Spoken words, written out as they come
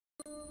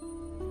Hello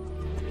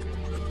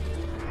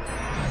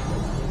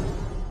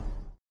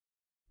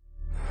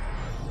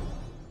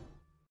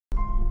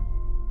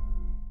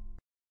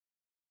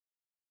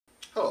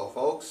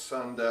folks,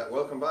 and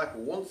welcome back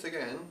once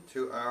again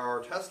to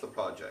our Tesla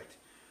project.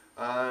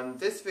 And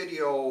this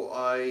video,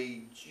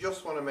 I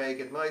just want to make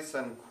it nice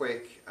and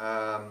quick.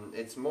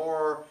 It's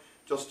more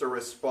just a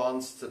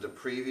response to the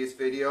previous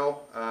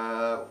video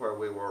where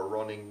we were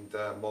running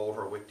the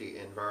motor with the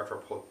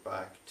inverter put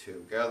back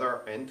together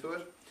into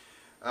it.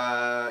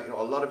 A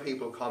lot of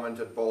people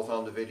commented both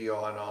on the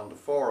video and on the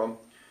forum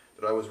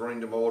that I was running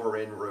the motor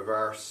in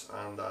reverse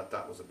and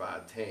that was a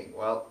bad thing.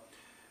 Well,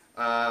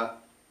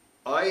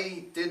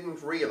 I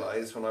didn't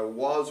realize when I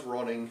was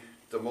running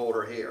the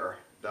motor here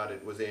that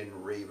it was in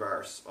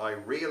reverse. I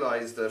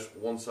realized it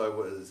once I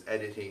was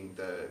editing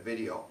the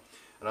video,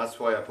 and that's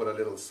why I put a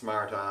little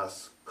smart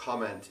ass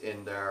comment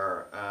in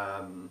there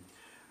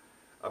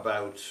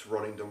about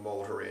running the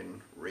motor in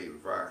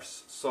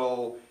reverse.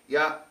 So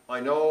yeah,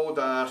 I know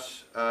that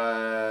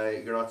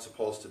you're not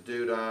supposed to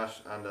do that,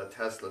 and that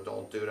Tesla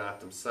don't do that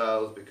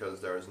themselves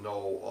because there's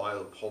no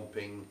oil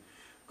pumping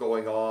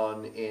going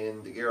on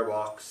in the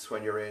gearbox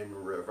when you're in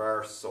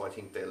reverse, so I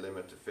think they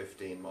limit to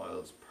 15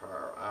 miles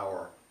per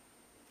hour.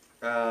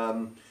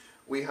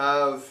 We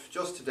have,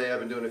 just today I've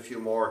been doing a few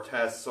more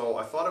tests, so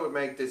I thought I would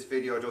make this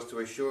video just to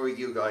assure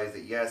you guys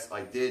that yes,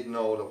 I did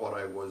know that what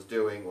I was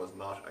doing was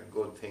not a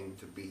good thing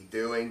to be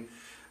doing,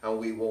 and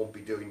we won't be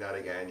doing that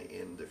again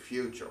in the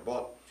future.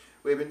 But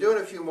we've been doing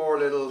a few more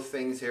little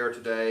things here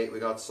today. We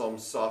got some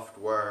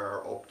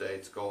software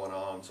updates going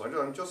on, so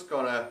I'm just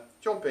gonna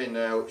jump in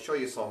now, show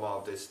you some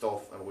of this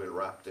stuff, and we'll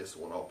wrap this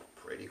one up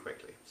pretty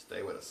quickly.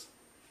 Stay with us.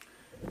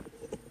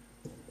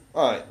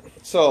 Alright,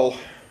 so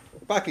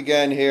back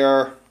again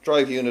here,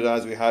 drive unit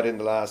as we had in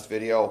the last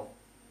video.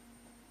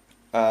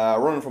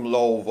 Running from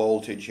low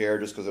voltage here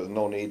just because there's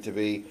no need to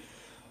be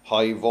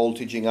high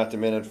voltaging at the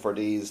minute for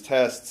these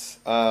tests.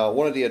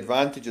 One of the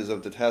advantages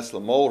of the Tesla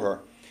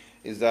motor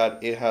is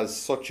that it has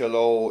such a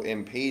low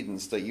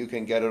impedance that you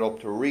can get it up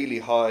to really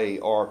high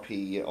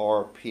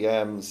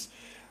RPMs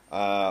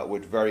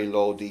with very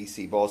low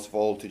DC bus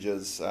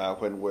voltages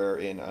when we're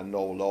in a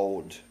no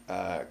load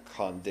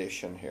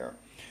condition here.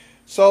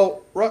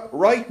 So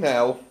right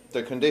now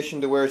the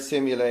condition that we're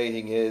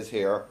simulating is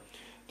here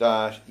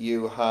that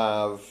you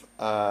have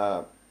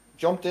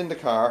jumped in the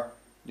car,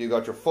 you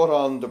got your foot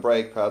on the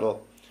brake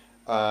pedal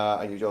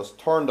and you just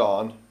turned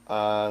on,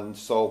 and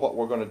so what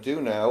we're going to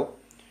do now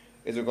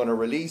is we're going to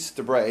release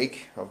the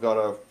brake. I've got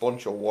a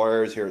bunch of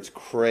wires here, it's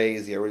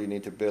crazy, I really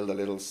need to build a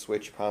little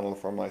switch panel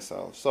for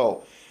myself.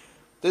 So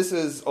this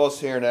is us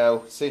here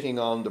now sitting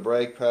on the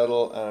brake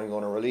pedal, and I'm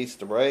going to release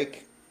the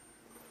brake.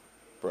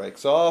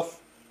 Brakes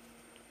off,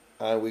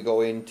 and we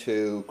go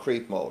into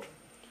creep mode.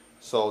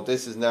 So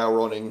this is now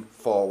running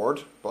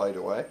forward, by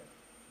the way,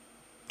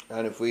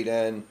 and if we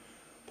then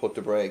put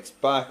the brakes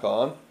back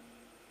on,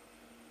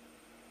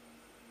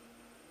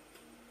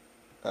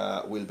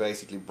 we'll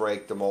basically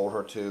brake the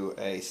motor to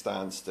a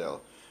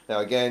standstill. Now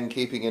again,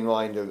 keeping in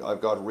mind that I've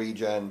got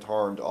regen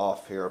turned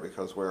off here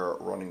because we're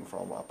running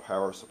from a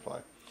power supply.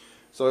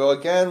 So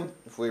again,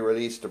 if we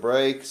release the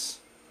brakes,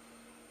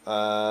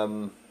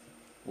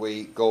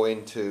 we go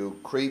into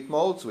creep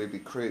mode, so we'd be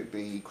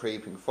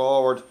creeping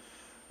forward,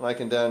 and I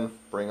can then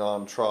bring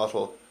on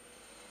throttle,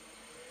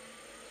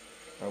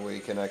 and we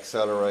can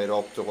accelerate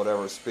up to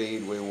whatever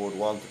speed we would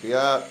want to be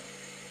at,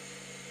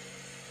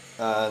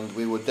 and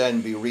we would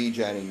then be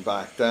regenning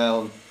back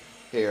down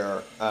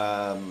here,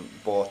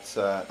 but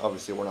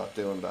obviously we're not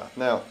doing that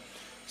now.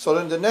 So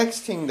then the next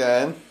thing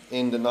then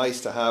in the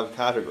nice to have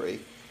category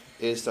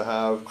is to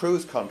have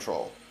cruise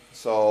control.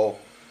 So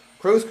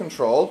cruise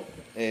control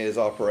is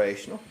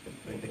operational.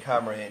 Bring the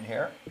camera in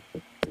here.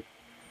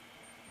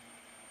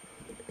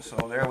 So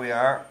there we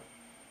are.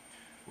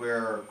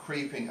 We're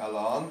creeping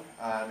along,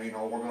 and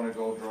we're going to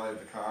go drive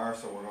the car,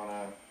 so we're going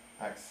to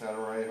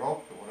accelerate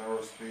up to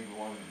whatever speed we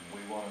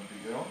want to be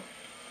doing.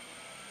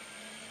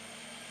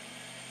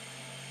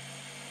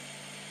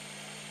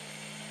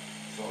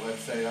 So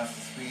let's say that's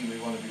the speed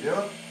we want to be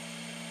doing.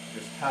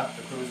 Just tap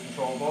the cruise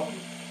control button.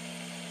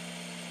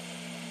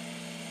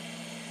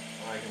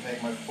 I can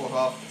take my foot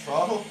off the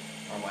throttle,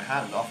 or my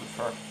hand off it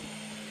first.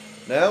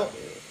 Now,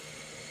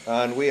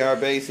 and we are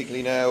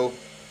basically now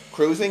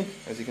cruising.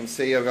 As you can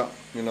see, I've got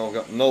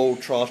no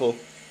throttle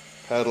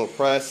pedal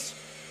press.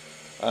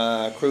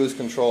 Cruise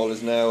control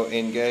is now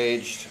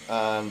engaged,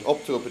 and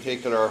up to a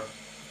particular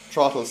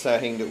throttle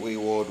setting that we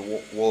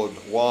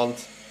would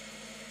want,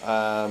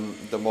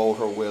 the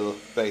motor will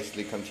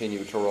basically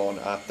continue to run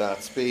at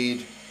that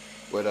speed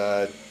with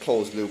a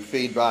closed loop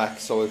feedback.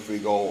 So if we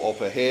go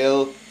up a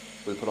hill,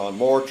 we'll put on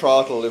more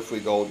throttle. If we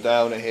go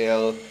down a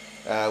hill,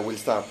 we'll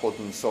start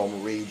putting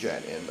some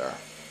regen in there.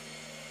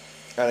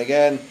 And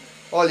again,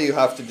 all you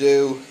have to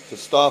do to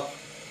stop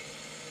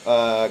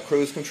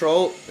cruise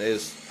control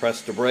is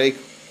press the brake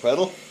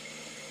pedal.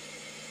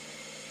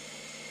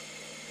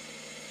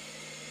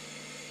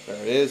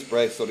 There it is,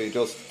 brake, so you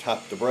just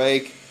tap the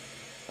brake.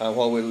 And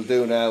what we'll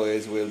do now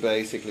is we'll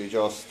basically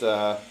just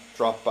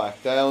drop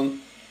back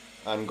down,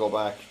 and go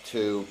back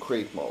to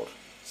creep mode.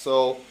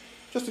 So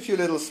just a few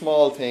little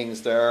small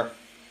things there.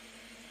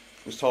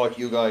 Just thought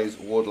you guys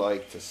would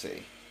like to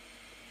see.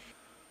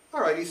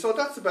 Alrighty, so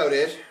that's about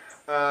it.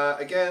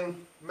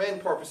 Again, main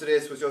purpose of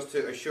this was just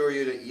to assure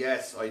you that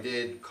yes, I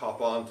did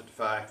cop on to the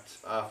fact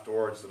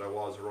afterwards that I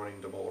was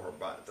running the motor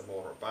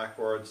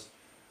backwards.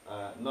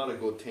 Not a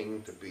good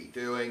thing to be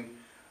doing,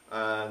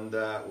 and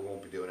we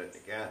won't be doing it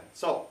again.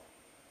 So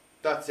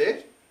that's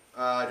it.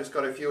 Just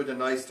got a few of the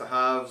nice to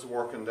haves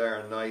working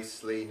there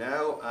nicely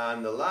now,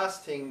 and the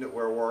last thing that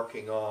we're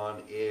working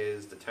on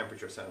is the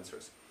temperature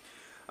sensors.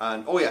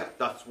 And oh yeah,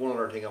 that's one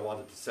other thing I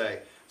wanted to say.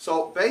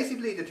 So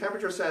basically the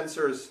temperature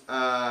sensors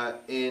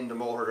in the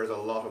motor, there's a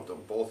lot of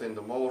them, both in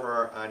the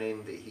motor and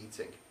in the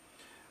heatsink.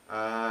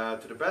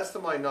 To the best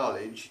of my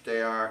knowledge,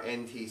 they are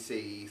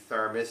NTC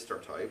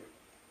thermistor type,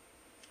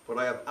 but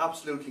I have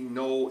absolutely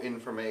no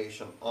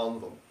information on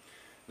them.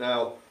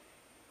 Now,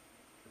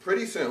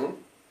 pretty soon,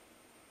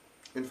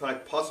 in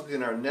fact possibly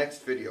in our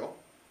next video,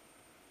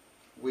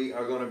 we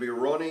are going to be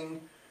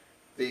running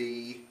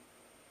the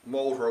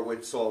motor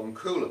with some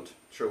coolant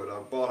through it.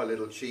 I've bought a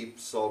little cheap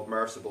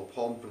submersible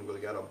pump, and we'll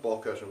get a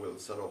bucket and we'll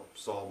set up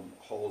some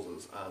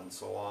hoses and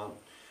so on.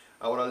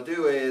 What I'll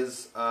do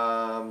is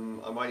I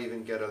might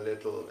even get a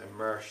little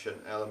immersion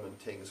element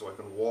thing so I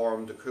can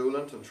warm the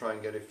coolant and try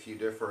and get a few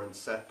different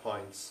set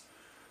points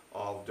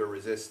of the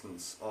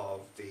resistance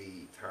of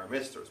the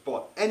thermistors.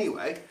 But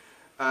anyway,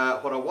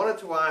 what I wanted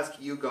to ask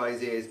you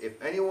guys is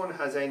if anyone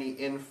has any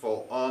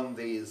info on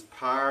these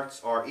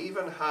parts, or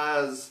even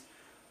has,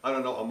 I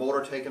don't know, a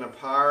motor taken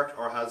apart,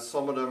 or has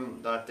some of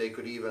them that they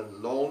could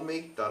even loan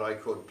me, that I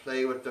could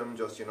play with them,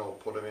 just, you know,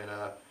 put them in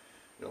a,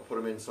 you know, put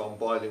them in some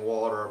boiling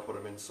water, put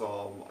them in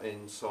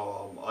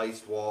some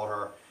iced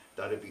water,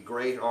 that'd be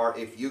great. Or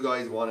if you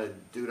guys want to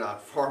do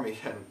that for me,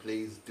 then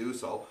please do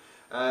so.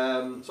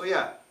 So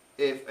yeah,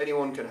 if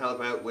anyone can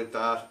help out with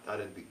that,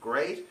 that'd be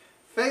great.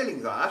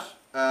 Failing that,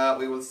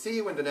 we will see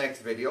you in the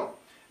next video.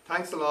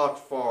 Thanks a lot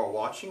for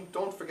watching.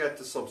 Don't forget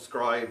to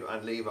subscribe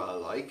and leave a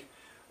like.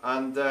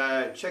 And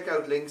check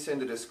out links in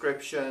the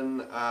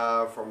description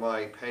for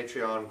my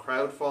Patreon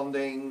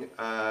crowdfunding,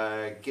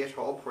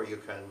 GitHub, where you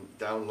can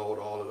download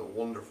all of the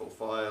wonderful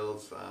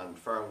files and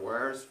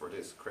firmwares for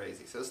this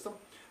crazy system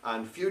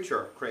and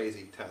future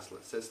crazy Tesla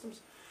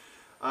systems.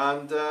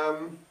 And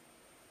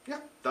yeah,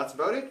 that's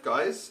about it,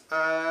 guys.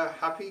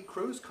 Happy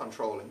cruise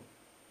controlling.